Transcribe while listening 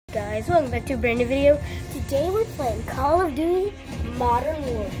guys, welcome back to a brand new video. Today we're playing Call of Duty Modern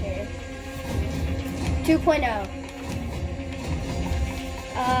Warfare 2.0.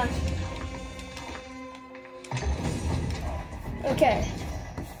 Okay.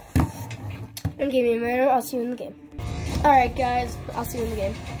 Give me a minute, I'll see you in the game. Alright guys, I'll see you in the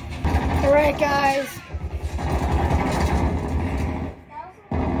game. Alright guys.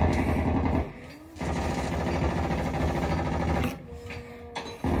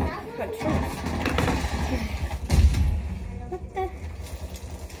 What the?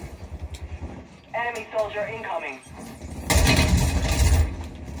 Enemy soldier incoming.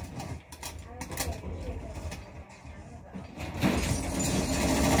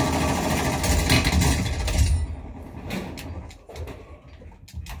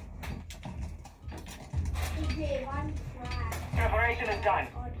 Preparation is done.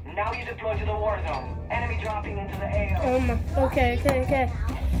 Now you deploy to the war zone. Enemy dropping into the AO. Oh my, okay. Okay.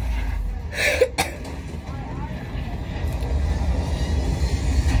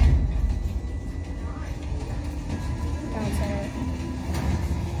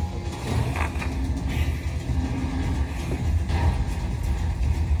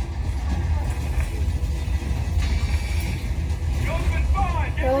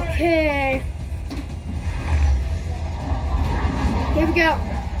 Here we go.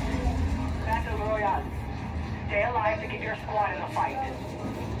 Battle Royale. Stay alive to keep your squad in the fight.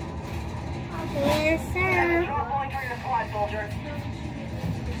 Yes, sir. Drop point for your squad, soldier.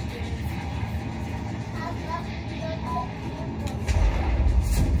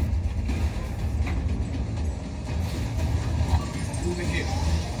 Moving here.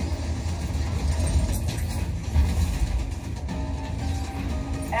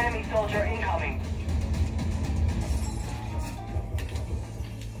 Enemy soldier incoming.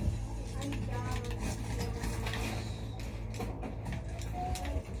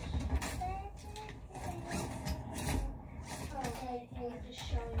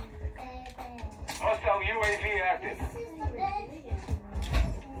 Hostile UAV active.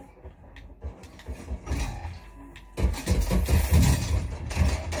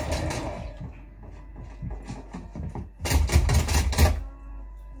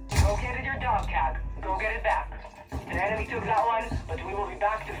 Located your dog tag. Go get it back. The enemy took that one, but we will be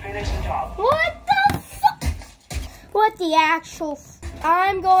back to finish the job. What the fuck? What the actual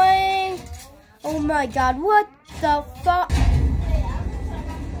I'm going. Oh my god, what the fuck?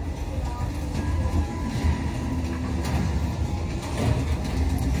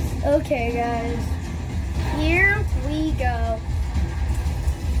 Okay, guys. Here we go.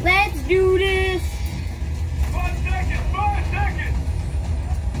 Let's do this. 5 seconds! 5 seconds!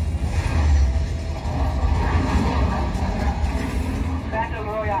 Battle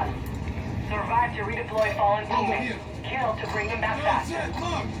Royale. Survive to redeploy fallen teammates. Kill to bring them back faster.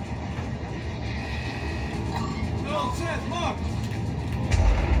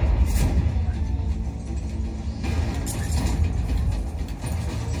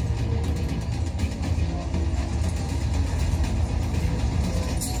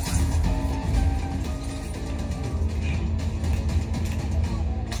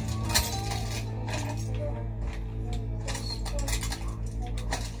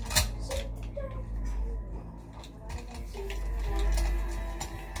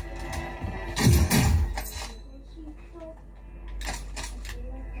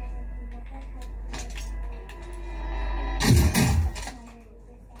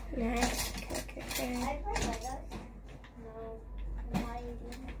 Next. Okay.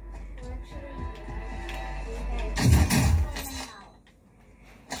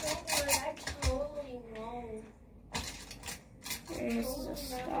 This is a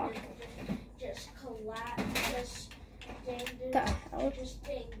stock. Just collapse, just The hell? just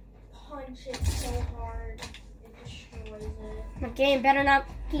punch it so hard it destroys it. My game better not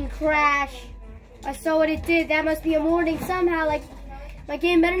fucking crash. I saw what it did. That must be a warning somehow. Like, my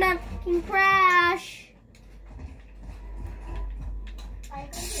game better not fucking crash. I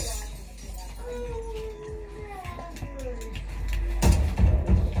think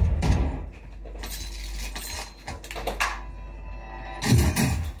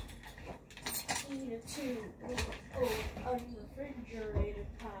unrefrigerated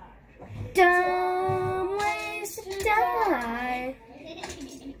pie. Dumb ways to die.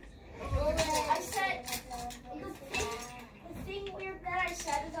 I said the thing weird that I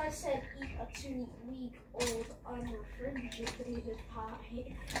said is I said eat a 2-week-old unrefrigerated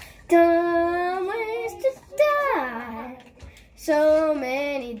pie. Dumb ways to die. So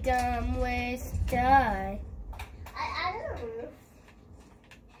many dumb ways to die. I added a roof.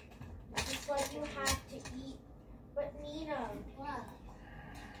 Just like you have to eat. But Nina, what?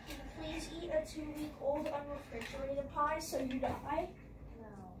 eat a 2-week-old unrefrigerated pie so you die? No.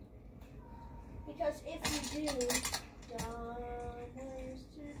 Because if you do, dumb ways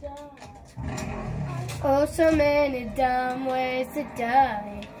to die. Oh, so many dumb ways to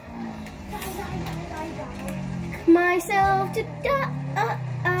die. Myself to die.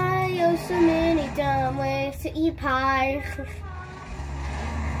 Oh, so many dumb ways to eat pie.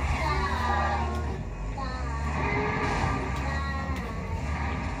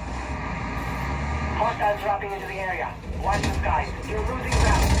 Hostiles dropping into the area. Watch the skies. You're losing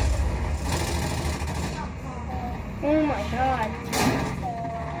ground. Oh my god.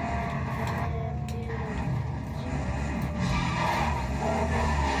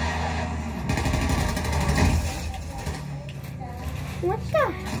 What the?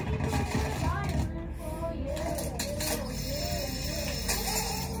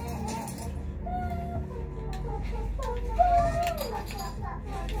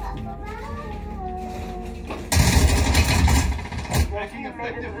 Making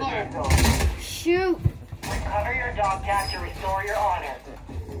effective fire. Shoot. Recover your dog tag to restore your honor.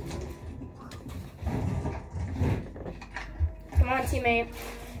 Come on, teammate.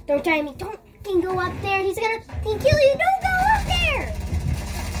 Don't die me. Don't fucking go up there. He's gonna fucking kill you. Don't go up there.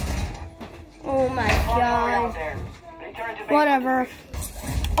 Oh my god. Whatever.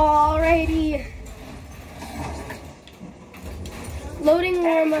 Alrighty. Loading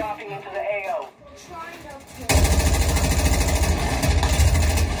room. Dropping into the AO.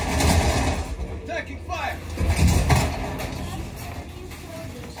 Taking fire.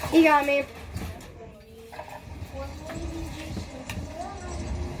 He got me.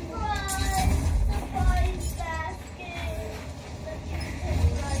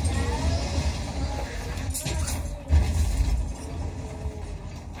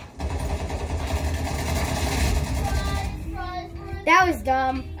 That was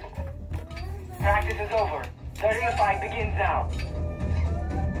dumb. Practice is over. Starting the fight begins now.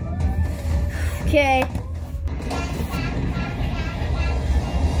 Okay.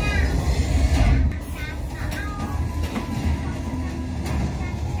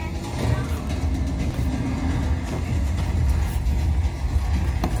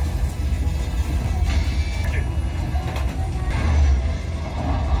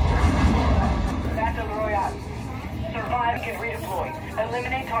 Battle Royale. Survive can redeploy.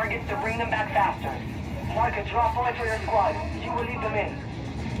 Eliminate targets to bring them back faster. Mark a drop point for your squad. You will lead them in.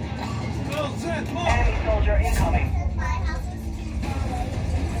 Well set, move. Enemy soldier incoming.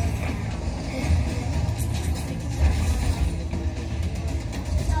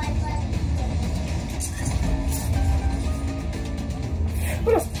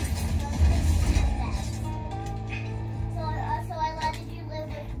 So I let you live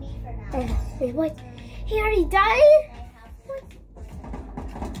with me for now. Oh, wait, what? He already died? What?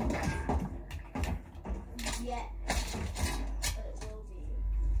 Yeah. But it will be.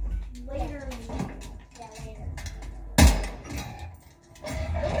 Later. Yeah, later.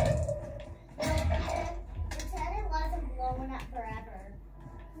 Pretend it wasn't blowing up forever.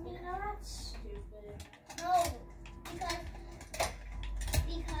 You know, that's stupid. No, because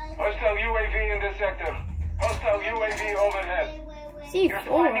Hostile UAV in this sector. Hostile UAV overhead. See, Your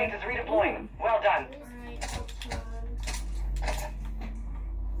squad mate is redeploying. Well done. Alright, Ultron.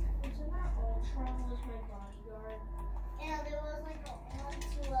 Isn't that Ultron was my bodyguard? Yeah, there was like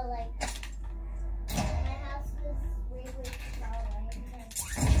my house was really far away.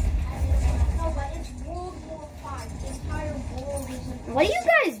 No, but it's World War V. The entire world is in. What are you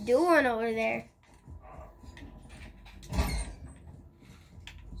guys doing over there?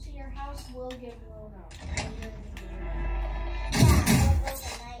 So your house will get blown up.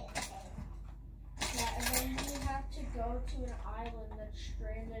 Yeah, and then you have to go to an island that's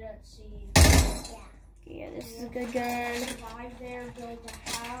stranded at sea. Yeah, this is a good gun. Survive there, build a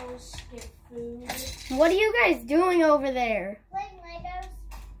house, get food. What are you guys doing over there? Playing Legos.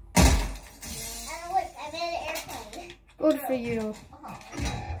 And look, I made an airplane. Good for you.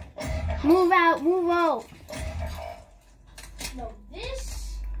 Move out, move out. No,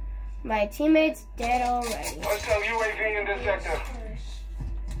 this My teammate's dead already. Hostile UAV in this sector. first.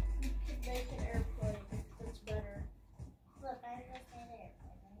 You could make an airplane. That's better. Look, I just made an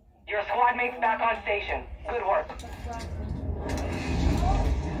airplane. Your squad mate's back on station. Good work.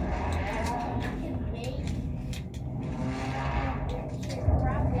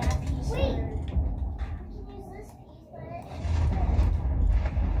 Wait.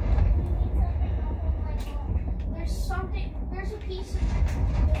 There's a piece of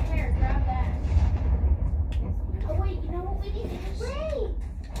here, grab that. Oh wait, you know what we need to do? Wait!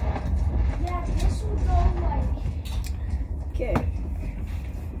 Yeah, this will go like Okay.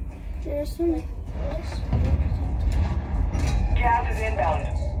 There's some. This. Gas is inbound.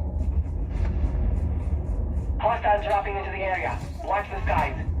 Hostiles dropping into the area. Watch the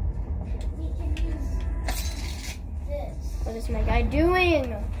skies. We can use this. What is my guy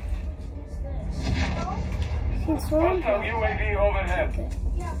doing? Use this. He's swarmed. Hostile UAV overhead. Okay.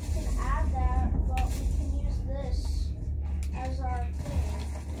 Yeah, we can add that, but we can use this as our thing.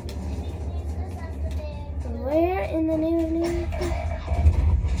 Where in the name of name?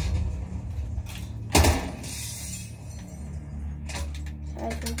 I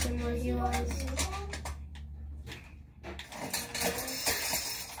think him where he was.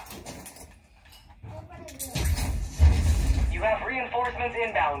 You have reinforcements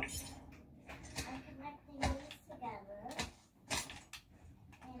inbound.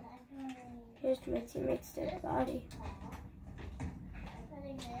 Here's my teammate's dead body.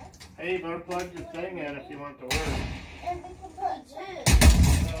 Hey, you better plug your thing in if you want to work. And we can put this.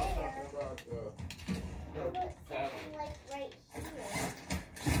 No, I'm talking about Like right here.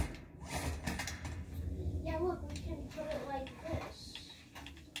 Yeah, look, we can put it like this.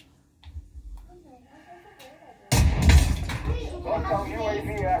 Hostile UAV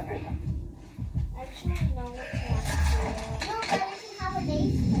active. Actually, no, we can't. No, but we can have a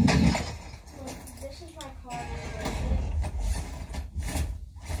base. Look, this is my card.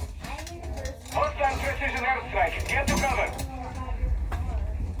 Hostile precision airstrike. Get to cover.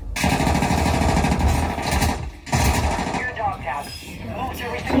 Your dog tab. Move to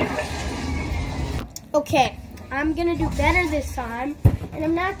resecure it. Okay, I'm gonna do better this time, and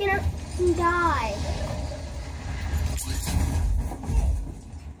I'm not gonna die.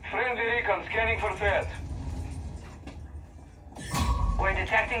 Friendly recon scanning for threat. We're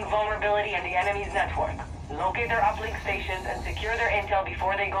detecting vulnerability in the enemy's network. Locate their uplink stations and secure their intel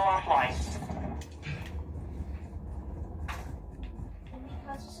before they go offline. And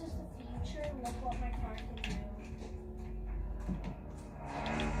because this is the future, look what my card can do.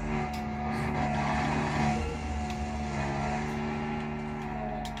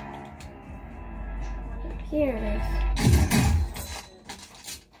 Here it is.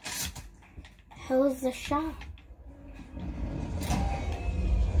 How's the shot?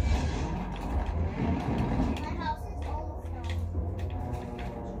 My house is almost done.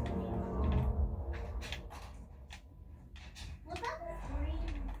 What about the green?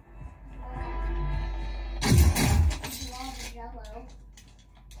 Lava jello.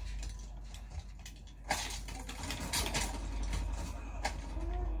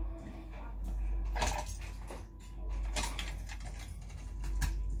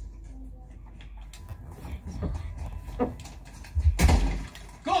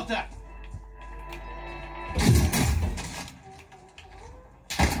 Contact!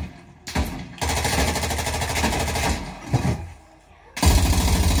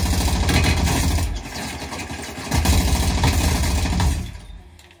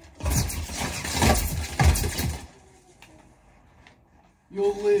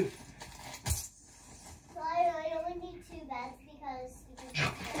 You'll live. So I only need 2 beds because even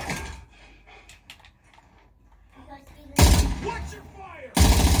Watch your fire!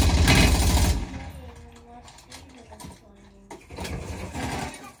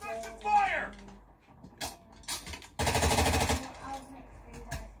 Fire!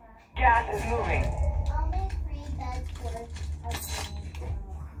 Gas is moving. I'll make 3 beds for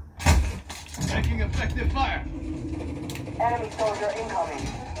Taking effective fire. Enemy soldier incoming.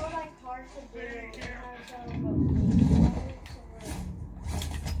 That's what my card could do.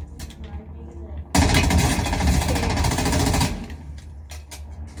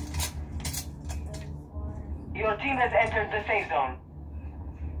 Your team has entered the safe zone.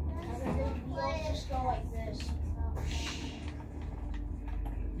 Let's just go like this.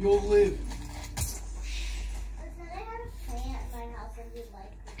 You'll live. Listen, I had a plant in my house and we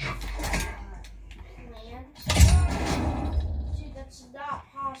like plants. Dude, that's not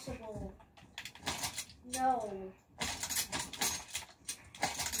possible. No.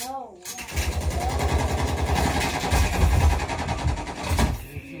 No.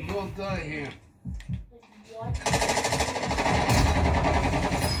 It's well done here. Like, what?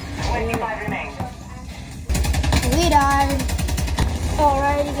 25 remain. We died.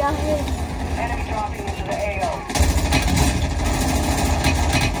 Alrighty, guys. Enemy dropping into the AO.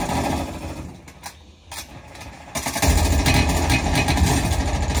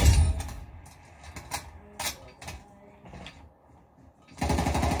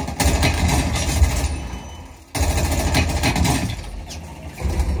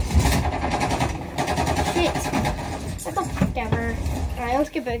 Shit. What the fuck ever. Alright, let's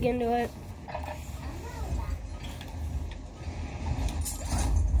get back into it.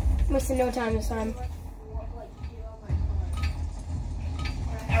 Wasting no time this time.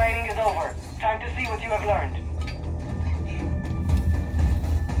 Training is over. Time to see what you have learned.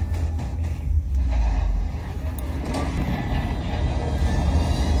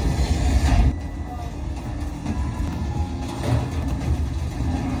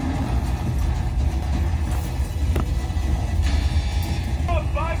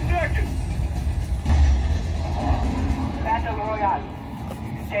 Battle Royale.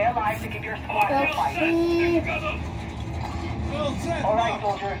 Stay alive to keep your squad in the fight. All right,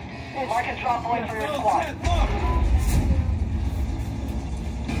 soldier. Mark a drop point for your squad.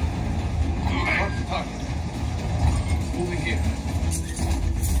 Mark the target. Moving here.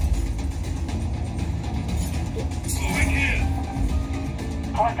 Moving here.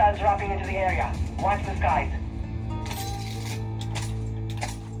 Hostiles dropping into the area. Watch the skies.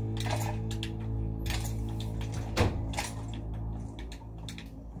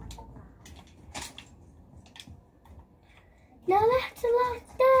 Now that's a lot of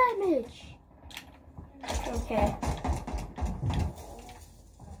damage. Okay.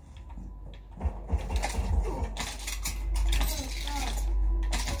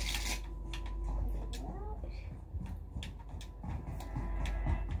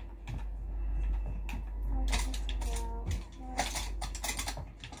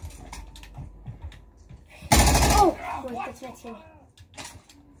 Oh, wait, that's my team.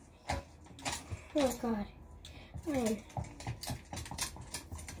 Oh God. Man.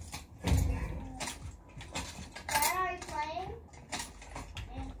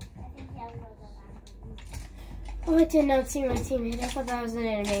 Oh, I did not see my teammate. I thought that was an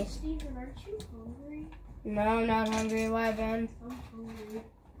enemy. Steven, aren't you hungry? No, I'm not hungry. Why, Ben? I'm hungry.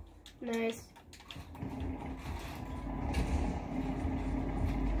 Nice.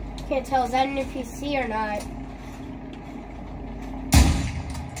 Can't tell, is that an NPC or not?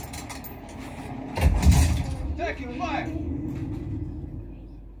 Taking fire.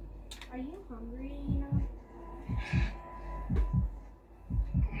 Are you hungry, you know?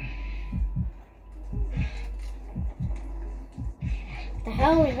 The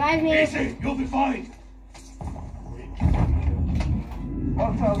hell, revive me. Easy, you'll be fine.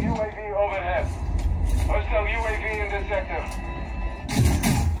 Hostile UAV overhead. Hostile UAV in this sector.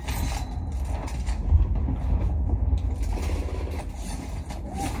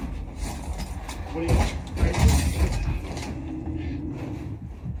 What do you want?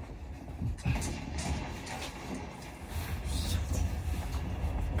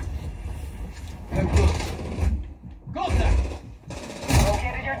 Contact!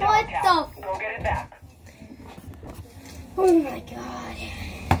 Located your dog What tag. the Go get it back. Oh my God.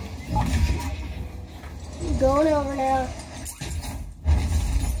 I'm going over now.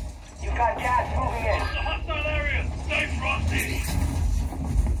 You've got gas moving in. Hostile area! Stay frosty!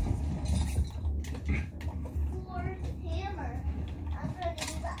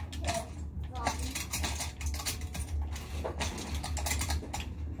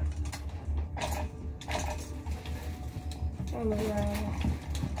 Oh my God.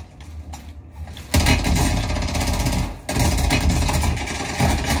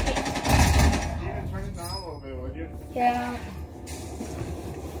 Turn it down a little bit, would you? Yeah.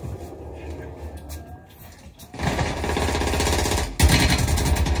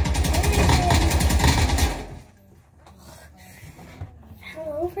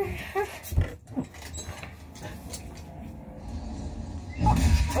 Over.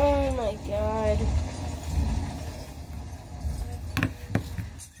 Oh my God.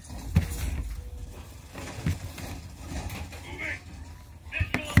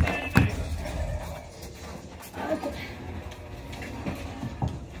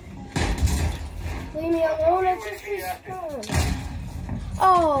 Leave me alone, I just respawned.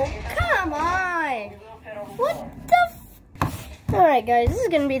 Oh, come on! What the f— Alright guys, this is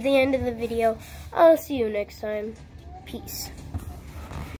gonna be the end of the video. I'll see you next time. Peace.